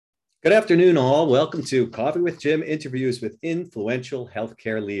Good afternoon, all. Welcome to Coffee with Jim interviews with influential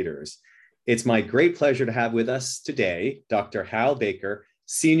healthcare leaders. It's my great pleasure to have with us today Dr. Hal Baker,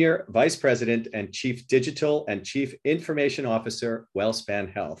 Senior Vice President and Chief Digital and Chief Information Officer,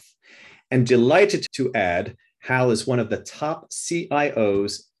 Wellspan Health. And delighted to add, Hal is one of the top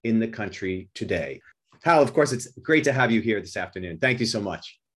CIOs in the country today. Hal, of course, it's great to have you here this afternoon. Thank you so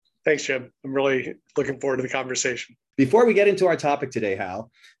much. Thanks, Jim. I'm really looking forward to the conversation. Before we get into our topic today, Hal,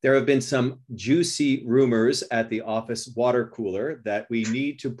 there have been some juicy rumors at the office water cooler that we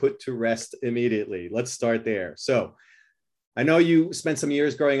need to put to rest immediately. Let's start there. So I know you spent some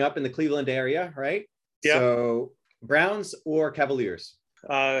years growing up in the Cleveland area, right? Yeah. So Browns or Cavaliers?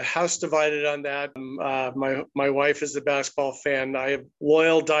 House divided on that. My wife is a basketball fan. I am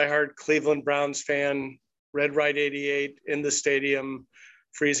loyal, diehard Cleveland Browns fan, Red Right 88 in the stadium,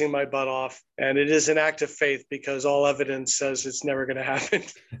 freezing my butt off. And it is an act of faith because all evidence says it's never going to happen.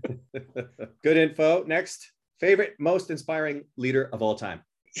 Good info. Next, favorite, most inspiring leader of all time?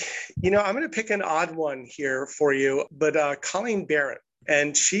 I'm going to pick an odd one here for you, but Colleen Barrett.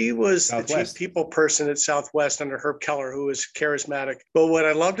 And she was Southwest. The chief people person at Southwest under Herb Keller, who was charismatic. But what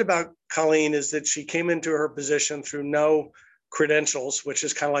I loved about Colleen is that she came into her position through no credentials, which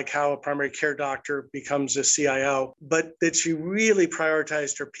is kind of like how a primary care doctor becomes a CIO, but that she really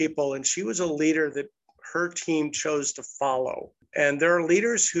prioritized her people. And she was a leader that her team chose to follow. And there are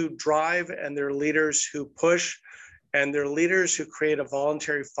leaders who drive, and there are leaders who push, and there are leaders who create a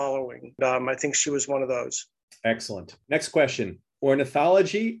voluntary following. I think she was one of those. Excellent. Next question.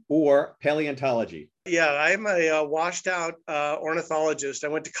 Ornithology or paleontology? Yeah, I'm a washed out ornithologist. I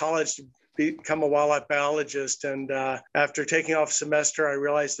went to college to become a wildlife biologist. And after taking off a semester, I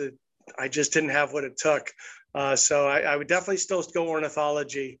realized that I just didn't have what it took. So I would definitely still go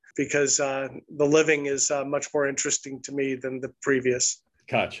ornithology because the living is much more interesting to me than the previous.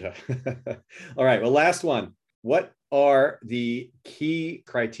 Gotcha. All right. Well, last one. What are the key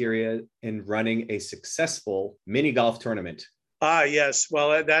criteria in running a successful mini golf tournament? Yes.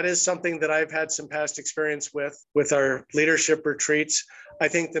 Well, that is something that I've had some past experience with our leadership retreats. I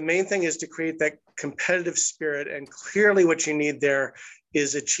think the main thing is to create that competitive spirit. And clearly what you need there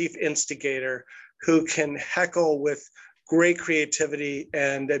is a chief instigator who can heckle with great creativity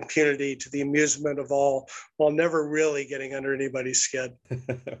and impunity to the amusement of all, while never really getting under anybody's skin.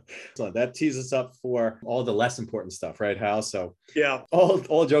 So that tees us up for all the less important stuff, right, Hal? So yeah,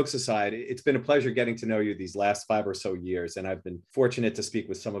 all jokes aside, it's been a pleasure getting to know you these last 5 or so years. And I've been fortunate to speak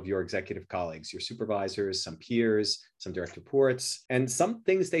with some of your executive colleagues, your supervisors, some peers, some direct reports. And some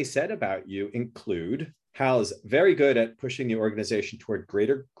things they said about you include Hal is very good at pushing the organization toward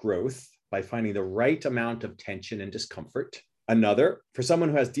greater growth by finding the right amount of tension and discomfort. Another, for someone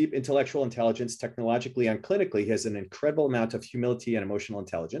who has deep intellectual intelligence, technologically and clinically, he has an incredible amount of humility and emotional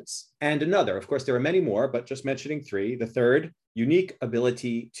intelligence. And another, of course, there are many more, but just mentioning 3. The third, unique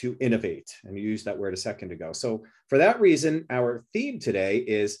ability to innovate. And you used that word a second ago. So for that reason, our theme today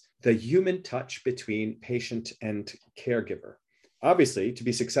is the human touch between patient and caregiver. Obviously, to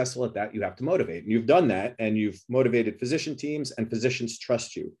be successful at that, you have to motivate. And you've done that, and you've motivated physician teams, and physicians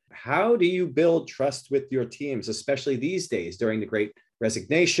trust you. How do you build trust with your teams, especially these days during the great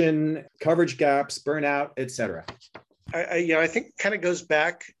resignation, coverage gaps, burnout, et cetera? I think it kind of goes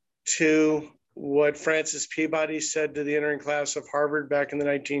back to what Francis Peabody said to the entering class of Harvard back in the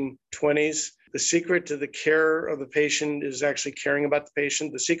 1920s. The secret to the care of the patient is actually caring about the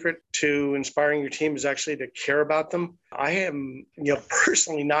patient. The secret to inspiring your team is actually to care about them. I am,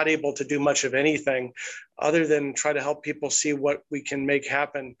 personally not able to do much of anything other than try to help people see what we can make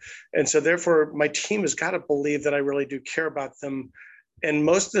happen. And so therefore, my team has got to believe that I really do care about them. And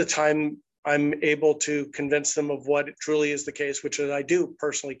most of the time, I'm able to convince them of what truly is the case, which is I do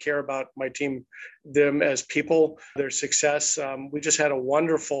personally care about my team, them as people, their success. We just had a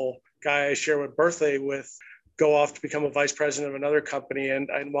wonderful guy I share a birthday with go off to become a vice president of another company. And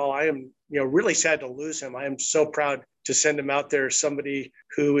while I am really sad to lose him, I am so proud to send him out there as somebody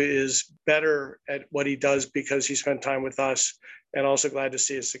who is better at what he does because he spent time with us, and also glad to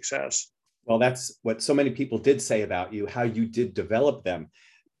see his success. Well, that's what so many people did say about you, how you did develop them.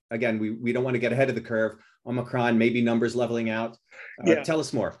 Again, we don't want to get ahead of the curve. Omicron, maybe numbers leveling out. Tell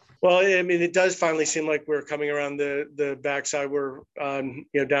us more. Well, I mean, it does finally seem like we're coming around the backside. We're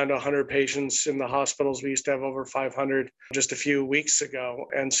down to 100 patients in the hospitals. We used to have over 500 just a few weeks ago.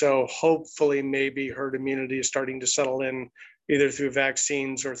 And so hopefully maybe herd immunity is starting to settle in either through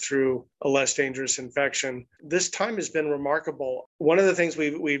vaccines or through a less dangerous infection. This time has been remarkable. One of the things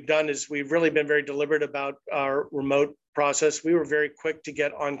we've done is we've really been very deliberate about our remote process. We were very quick to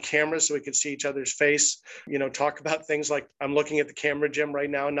get on camera so we could see each other's face, talk about things like, I'm looking at the camera, Jim, right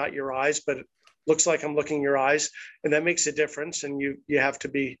now, not your eyes, but it looks like I'm looking in your eyes. And that makes a difference. And you have to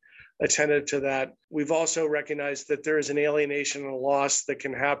be attentive to that. We've also recognized that there is an alienation and a loss that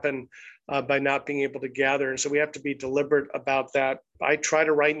can happen by not being able to gather. And so we have to be deliberate about that. I try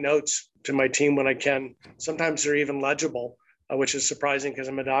to write notes to my team when I can. Sometimes they're even legible, which is surprising because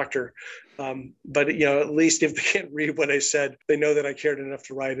I'm a doctor. But at least if they can't read what I said, they know that I cared enough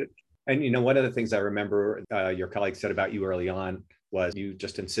to write it. And one of the things I remember your colleague said about you early on was you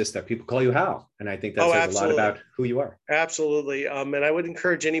just insist that people call you Hal. And I think that says absolutely. a lot about who you are. Absolutely. And I would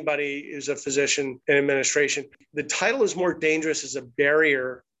encourage anybody who's a physician in administration. The title is more dangerous as a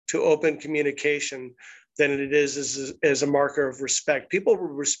barrier to open communication than it is as a marker of respect. People will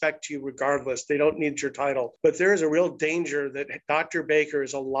respect you regardless. They don't need your title. But there is a real danger that Dr. Baker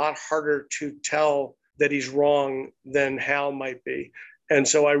is a lot harder to tell that he's wrong than Hal might be. And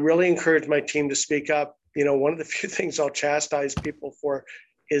so I really encourage my team to speak up. One of the few things I'll chastise people for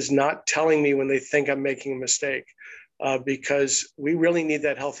is not telling me when they think I'm making a mistake, because we really need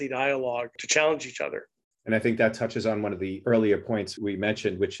that healthy dialogue to challenge each other. And I think that touches on one of the earlier points we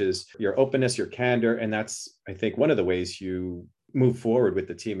mentioned, which is your openness, your candor. And that's, I think, one of the ways you move forward with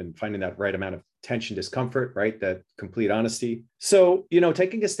the team and finding that right amount of tension, discomfort, right? That complete honesty. So,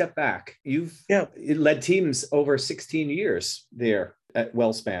 taking a step back, you've led teams over 16 years there at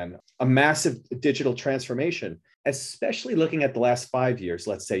Wellspan, a massive digital transformation, especially looking at the last 5 years.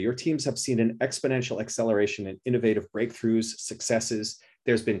 Let's say your teams have seen an exponential acceleration in innovative breakthroughs, successes.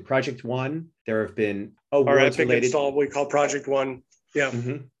 There's been Project One. There have been awards our epic related. Install, we call Project One. Yeah.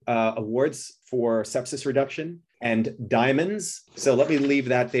 Mm-hmm. Awards for sepsis reduction and diamonds. So let me leave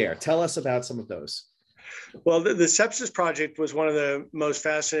that there. Tell us about some of those. Well, the sepsis project was one of the most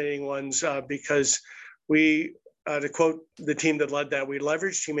fascinating ones because we, to quote the team that led that, we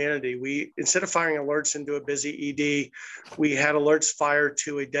leveraged humanity. We, instead of firing alerts into a busy ED, we had alerts fired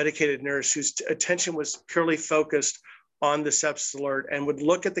to a dedicated nurse whose attention was purely focused on the sepsis alert and would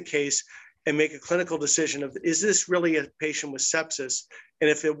look at the case and make a clinical decision of, is this really a patient with sepsis? And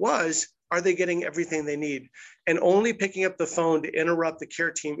if it was, are they getting everything they need? And only picking up the phone to interrupt the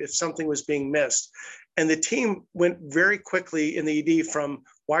care team if something was being missed. And the team went very quickly in the ED from,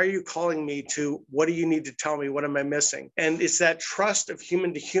 why are you calling me, to what do you need to tell me? What am I missing? And it's that trust of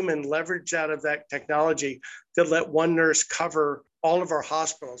human to human leverage out of that technology that let one nurse cover all of our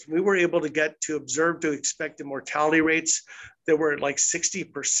hospitals. We were able to get to observe to expected mortality rates that were at like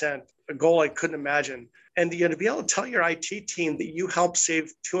 60%, a goal I couldn't imagine. And to be able to tell your IT team that you helped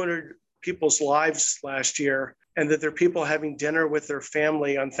save 200 people's lives last year, and that there are people having dinner with their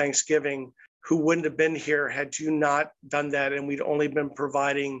family on Thanksgiving who wouldn't have been here had you not done that, and we'd only been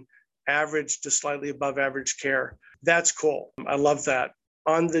providing average to slightly above average care. That's cool. I love that.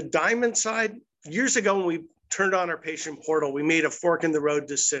 On the diamond side, years ago when we turned on our patient portal, we made a fork in the road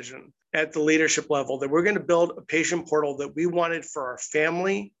decision at the leadership level that we're going to build a patient portal that we wanted for our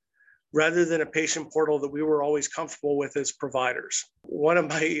family rather than a patient portal that we were always comfortable with as providers. One of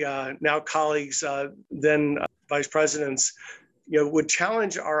my now colleagues, then vice presidents, would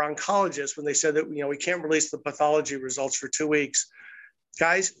challenge our oncologists when they said that, we can't release the pathology results for 2 weeks.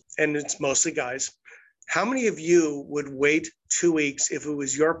 Guys, and it's mostly guys, how many of you would wait 2 weeks if it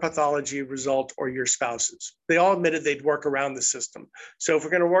was your pathology result or your spouse's? They all admitted they'd work around the system. So if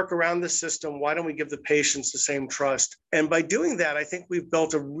we're going to work around the system, why don't we give the patients the same trust? And by doing that, I think we've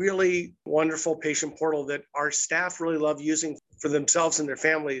built a really wonderful patient portal that our staff really love using for themselves and their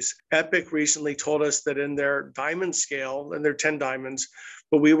families. Epic recently told us that in their diamond scale, and they're 10 diamonds,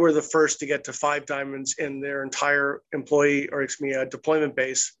 but we were the first to get to 5 diamonds in their entire deployment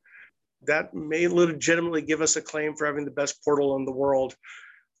base. That may legitimately give us a claim for having the best portal in the world,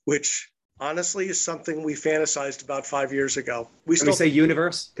 which honestly is something we fantasized about 5 years ago. Can we say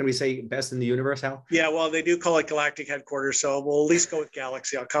universe? Can we say best in the universe, Hal? Yeah, well, they do call it galactic headquarters, so we'll at least go with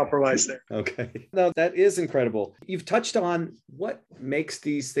galaxy. I'll compromise there. Okay. No, that is incredible. You've touched on what makes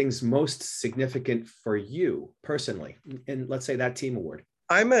these things most significant for you personally, in let's say that team award.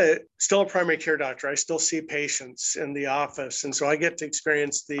 I'm still a primary care doctor. I still see patients in the office. And so I get to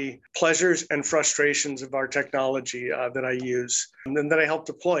experience the pleasures and frustrations of our technology that I use and that I help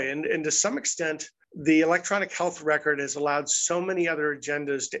deploy. And to some extent, the electronic health record has allowed so many other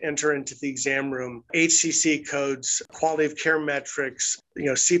agendas to enter into the exam room. HCC codes, quality of care metrics,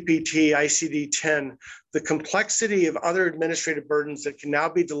 CPT, ICD-10, the complexity of other administrative burdens that can now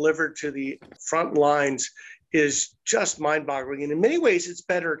be delivered to the front lines is just mind-boggling. And in many ways, it's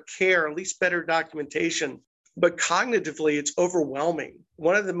better care, at least better documentation. But cognitively, it's overwhelming.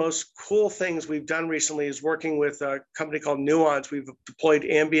 One of the most cool things we've done recently is working with a company called Nuance. We've deployed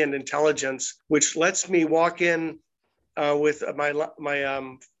ambient intelligence, which lets me walk in with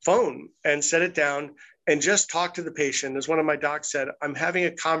my phone and set it down and just talk to the patient. As one of my docs said, I'm having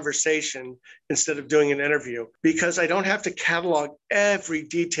a conversation instead of doing an interview because I don't have to catalog every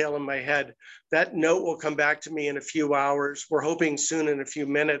detail in my head. That note will come back to me in a few hours. We're hoping soon in a few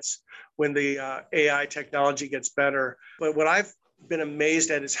minutes when the AI technology gets better. But what I've been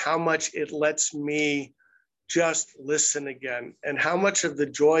amazed at is how much it lets me just listen again, and how much of the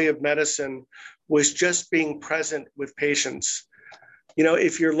joy of medicine was just being present with patients. You know,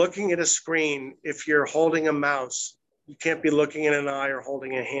 if you're looking at a screen, if you're holding a mouse, you can't be looking in an eye or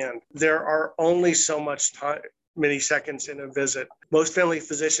holding a hand. There are only so much time, many seconds in a visit. Most family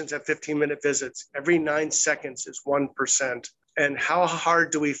physicians have 15-minute visits. Every 9 seconds is 1%. And how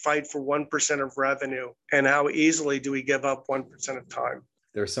hard do we fight for 1% of revenue? And how easily do we give up 1% of time?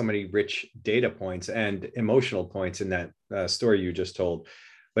 There are so many rich data points and emotional points in that story you just told.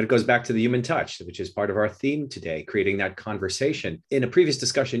 But it goes back to the human touch, which is part of our theme today, creating that conversation. In a previous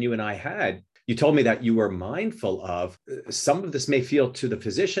discussion you and I had, you told me that you were mindful of some of this may feel to the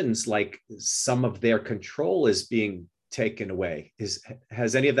physicians like some of their control is being taken away.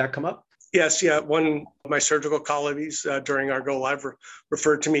 Has any of that come up? Yes, yeah. One of my surgical colleagues during our go live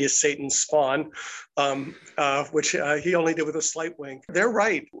referred to me as Satan's spawn, which he only did with a slight wink. They're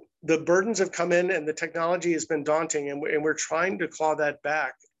right. The burdens have come in and the technology has been daunting, and we're trying to claw that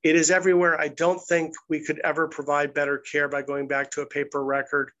back. It is everywhere. I don't think we could ever provide better care by going back to a paper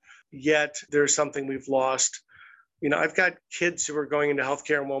record, yet there's something we've lost. You know, I've got kids who are going into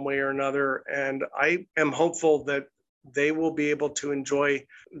healthcare in one way or another, and I am hopeful that they will be able to enjoy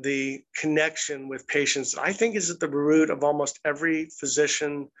the connection with patients. I think is at the root of almost every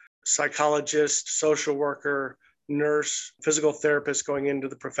physician, psychologist, social worker, nurse, physical therapist going into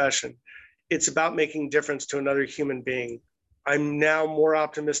the profession. It's about making difference to another human being. I'm now more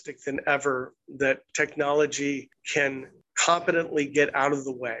optimistic than ever that technology can competently get out of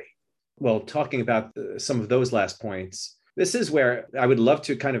the way. Well, talking about some of those last points, this is where I would love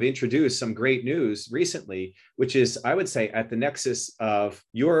to kind of introduce some great news recently, which is, I would say, at the nexus of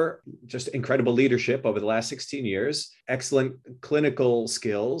your just incredible leadership over the last 16 years, excellent clinical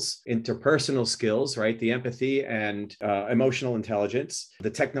skills, interpersonal skills, right? The empathy and emotional intelligence, the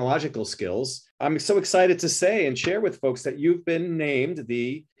technological skills. I'm so excited to say and share with folks that you've been named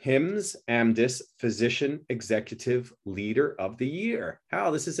the HIMSS AMDIS Physician Executive Leader of the Year.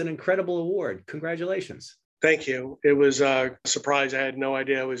 Hal, this is an incredible award. Congratulations. Thank you. It was a surprise. I had no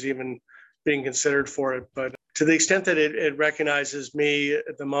idea I was even being considered for it. But to the extent that it recognizes me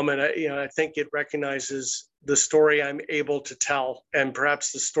at the moment, I think it recognizes the story I'm able to tell, and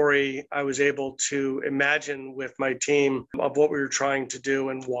perhaps the story I was able to imagine with my team of what we were trying to do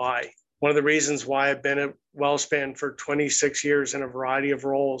and why. One of the reasons why I've been at Wellspan for 26 years in a variety of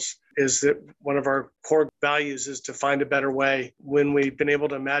roles is that one of our core values is to find a better way. When we've been able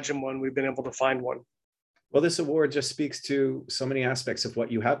to imagine one, we've been able to find one. Well, this award just speaks to so many aspects of what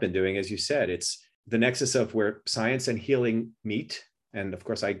you have been doing. As you said, it's the nexus of where science and healing meet. And of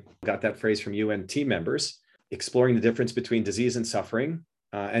course, I got that phrase from you and team members, exploring the difference between disease and suffering,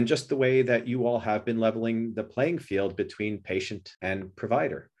 and just the way that you all have been leveling the playing field between patient and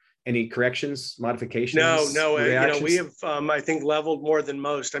provider. Any corrections, modifications? No. We have, I think, leveled more than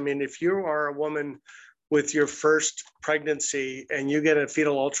most. I mean, if you are a woman with your first pregnancy and you get a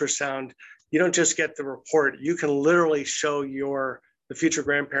fetal ultrasound, you don't just get the report. You can literally show the future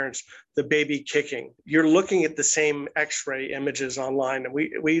grandparents the baby kicking. You're looking at the same X-ray images online. And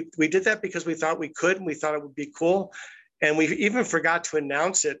we did that because we thought we could, and we thought it would be cool. And we even forgot to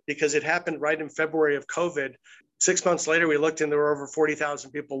announce it because it happened right in February of COVID. 6 months later, we looked and there were over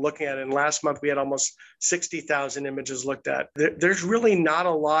 40,000 people looking at it. And last month, we had almost 60,000 images looked at. There's really not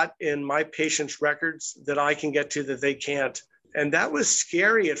a lot in my patients' records that I can get to that they can't. And that was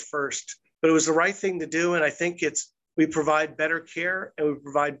scary at first, but it was the right thing to do. And I think we provide better care and we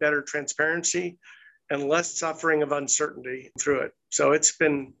provide better transparency and less suffering of uncertainty through it. So it's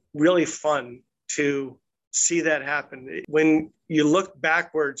been really fun to see that happen. When you look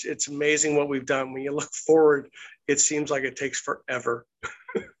backwards, it's amazing what we've done. When you look forward, it seems like it takes forever.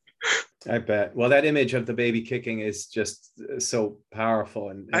 I bet. Well, that image of the baby kicking is just so powerful.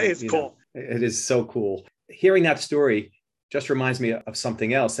 And it's cool. It is so cool. Hearing that story just reminds me of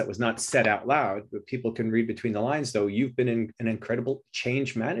something else that was not said out loud, but people can read between the lines, though. You've been an incredible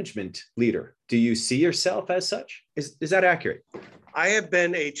change management leader. Do you see yourself as such? Is that accurate? I have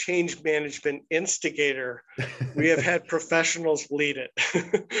been a change management instigator. We have had professionals lead it.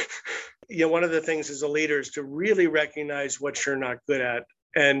 One of the things as a leader is to really recognize what you're not good at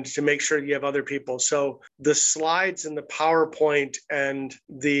and to make sure you have other people. So the slides and the PowerPoint and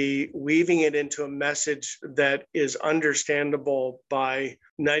the weaving it into a message that is understandable by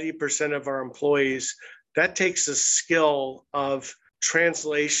 90% of our employees, that takes a skill of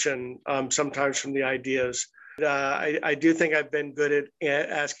translation sometimes from the ideas. I do think I've been good at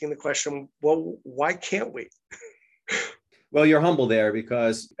asking the question, well, why can't we? Well, you're humble there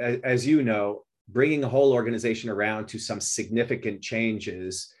because, as you know, bringing a whole organization around to some significant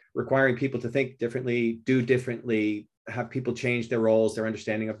changes, requiring people to think differently, do differently, have people change their roles, their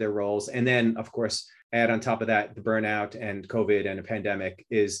understanding of their roles. And then, of course, add on top of that, the burnout and COVID and a pandemic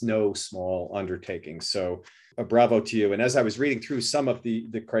is no small undertaking. So bravo to you. And as I was reading through some of the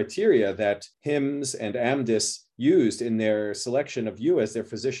criteria that HIMSS and AMDIS used in their selection of you as their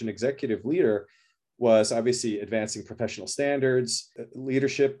physician executive leader, was obviously advancing professional standards,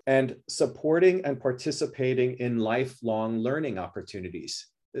 leadership, and supporting and participating in lifelong learning opportunities.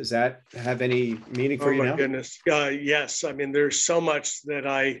 Does that have any meaning for you now? Oh my goodness. Yes. I mean, there's so much that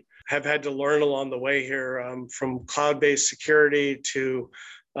I have had to learn along the way here, from cloud-based security to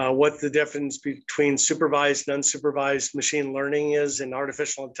what the difference between supervised and unsupervised machine learning is in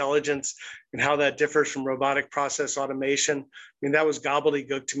artificial intelligence and how that differs from robotic process automation. I mean, that was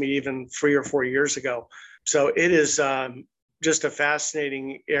gobbledygook to me even 3 or 4 years ago. So it is just a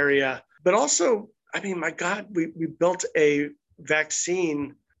fascinating area. But also, I mean, my God, we built a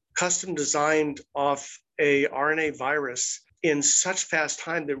vaccine custom designed off a RNA virus in such fast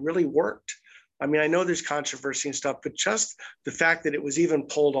time that really worked. I mean, I know there's controversy and stuff, but just the fact that it was even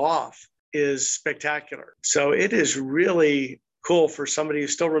pulled off is spectacular. So it is really cool for somebody who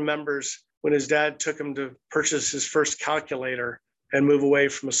still remembers when his dad took him to purchase his first calculator and move away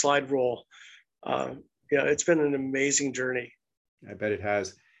from a slide rule. It's been an amazing journey. I bet it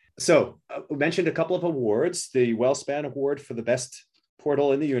has. So we mentioned a couple of awards, the Wellspan Award for the best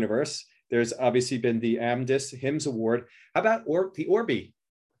portal in the universe. There's obviously been the AMDIS HIMSS Award. How about the Orbi?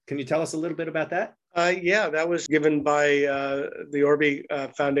 Can you tell us a little bit about that? Yeah, that was given by the Orbi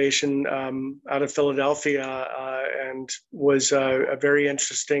Foundation out of Philadelphia and was a very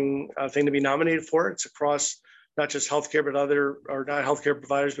interesting thing to be nominated for. It's across not just healthcare, but not healthcare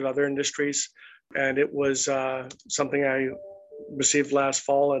providers, but other industries. And it was something I received last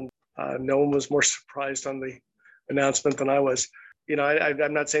fall, and no one was more surprised on the announcement than I was.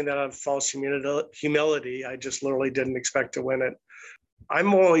 I'm not saying that out of false humility. I just literally didn't expect to win it.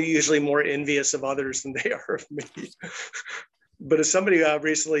 I'm usually more envious of others than they are of me. But as somebody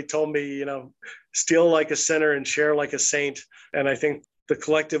recently told me, steal like a sinner and share like a saint. And I think the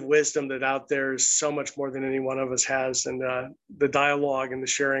collective wisdom that out there is so much more than any one of us has. And the dialogue and the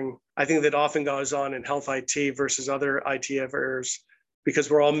sharing, I think that often goes on in health IT versus other IT areas, because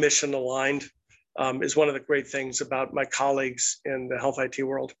we're all mission aligned, is one of the great things about my colleagues in the health IT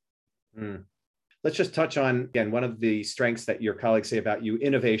world. Mm. Let's just touch on, again, one of the strengths that your colleagues say about you,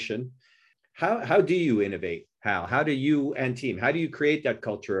 innovation. How do you innovate? How do you and team, how do you create that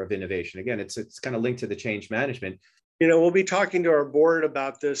culture of innovation? Again, it's kind of linked to the change management. We'll be talking to our board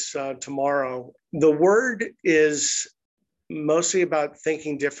about this tomorrow. The word is mostly about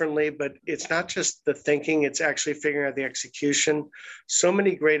thinking differently, but it's not just the thinking, it's actually figuring out the execution. So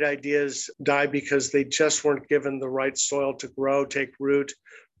many great ideas die because they just weren't given the right soil to grow, take root,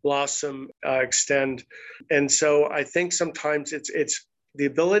 blossom, extend. And so I think sometimes it's the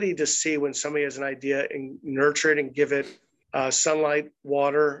ability to see when somebody has an idea and nurture it and give it sunlight,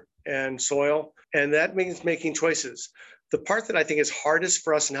 water, and soil. And that means making choices. The part that I think is hardest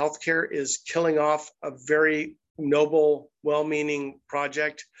for us in healthcare is killing off a very noble, well-meaning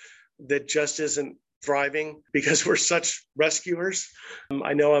project that just isn't thriving because we're such rescuers.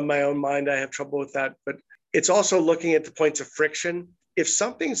 I know in my own mind I have trouble with that, but it's also looking at the points of friction. If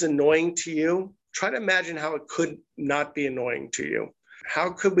something's annoying to you, try to imagine how it could not be annoying to you.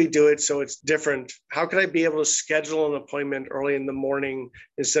 How could we do it so it's different? How could I be able to schedule an appointment early in the morning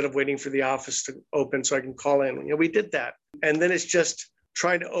instead of waiting for the office to open so I can call in? We did that. And then it's just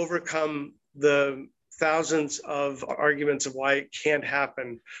trying to overcome the thousands of arguments of why it can't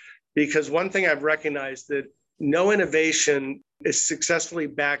happen. Because one thing I've recognized that no innovation is successfully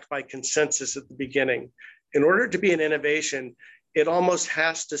backed by consensus at the beginning. In order to be an innovation, it almost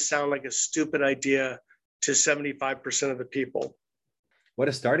has to sound like a stupid idea to 75% of the people. What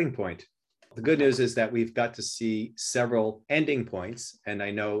a starting point. The good news is that we've got to see several ending points. And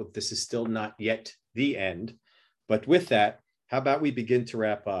I know this is still not yet the end. But with that, how about we begin to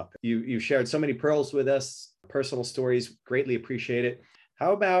wrap up? You've shared so many pearls with us, personal stories, greatly appreciate it.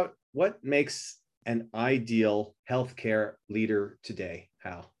 How about what makes an ideal healthcare leader today,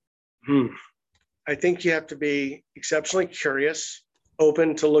 Hal? I think you have to be exceptionally curious,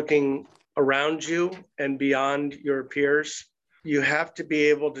 open to looking around you and beyond your peers. You have to be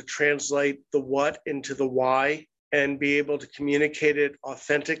able to translate the what into the why and be able to communicate it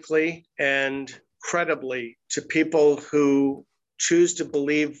authentically and credibly to people who choose to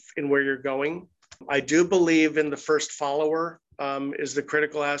believe in where you're going. I do believe in the first follower is the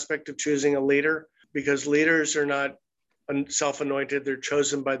critical aspect of choosing a leader, because leaders are not self-anointed. They're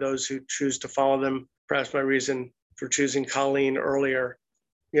chosen by those who choose to follow them. Perhaps my reason for choosing Colleen earlier,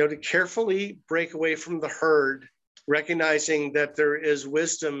 to carefully break away from the herd, recognizing that there is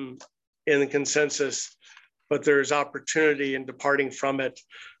wisdom in the consensus, but there's opportunity in departing from it.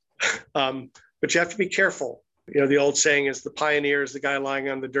 But you have to be careful. The old saying is the pioneer is the guy lying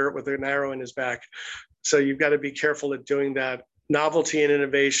on the dirt with an arrow in his back. So you've got to be careful at doing that. Novelty and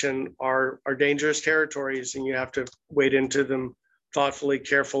innovation are dangerous territories, and you have to wade into them thoughtfully,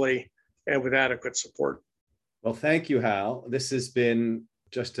 carefully, and with adequate support. Well, thank you, Hal. This has been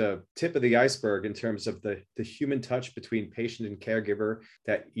just a tip of the iceberg in terms of the human touch between patient and caregiver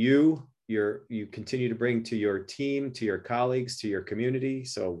that you continue to bring to your team, to your colleagues, to your community.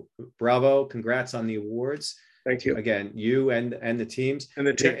 So bravo, congrats on the awards. Thank you. Again, you and the teams. And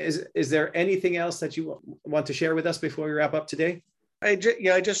the team. Is there anything else that you want to share with us before we wrap up today? I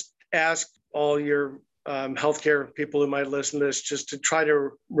just ask all your healthcare people who might listen to this just to try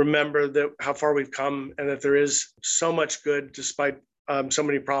to remember that how far we've come and that there is so much good despite so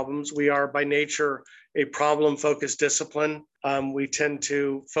many problems. We are by nature a problem-focused discipline. We tend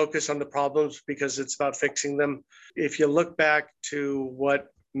to focus on the problems because it's about fixing them. If you look back to what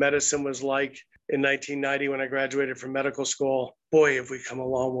medicine was like in 1990 when I graduated from medical school, boy, have we come a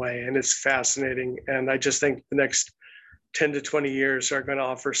long way, and it's fascinating. And I just think the next 10 to 20 years are going to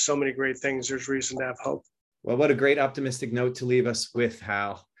offer so many great things. There's reason to have hope. Well, what a great optimistic note to leave us with,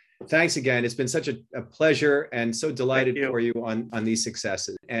 Hal. Thanks again. It's been such a pleasure, and so delighted for you on these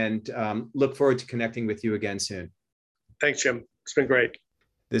successes, and look forward to connecting with you again soon. Thanks, Jim. It's been great.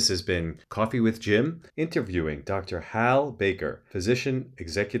 This has been Coffee with Jim, interviewing Dr. Hal Baker, Physician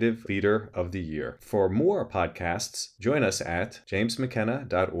Executive Leader of the Year. For more podcasts, join us at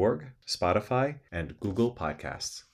jamesmckenna.org, Spotify, and Google Podcasts.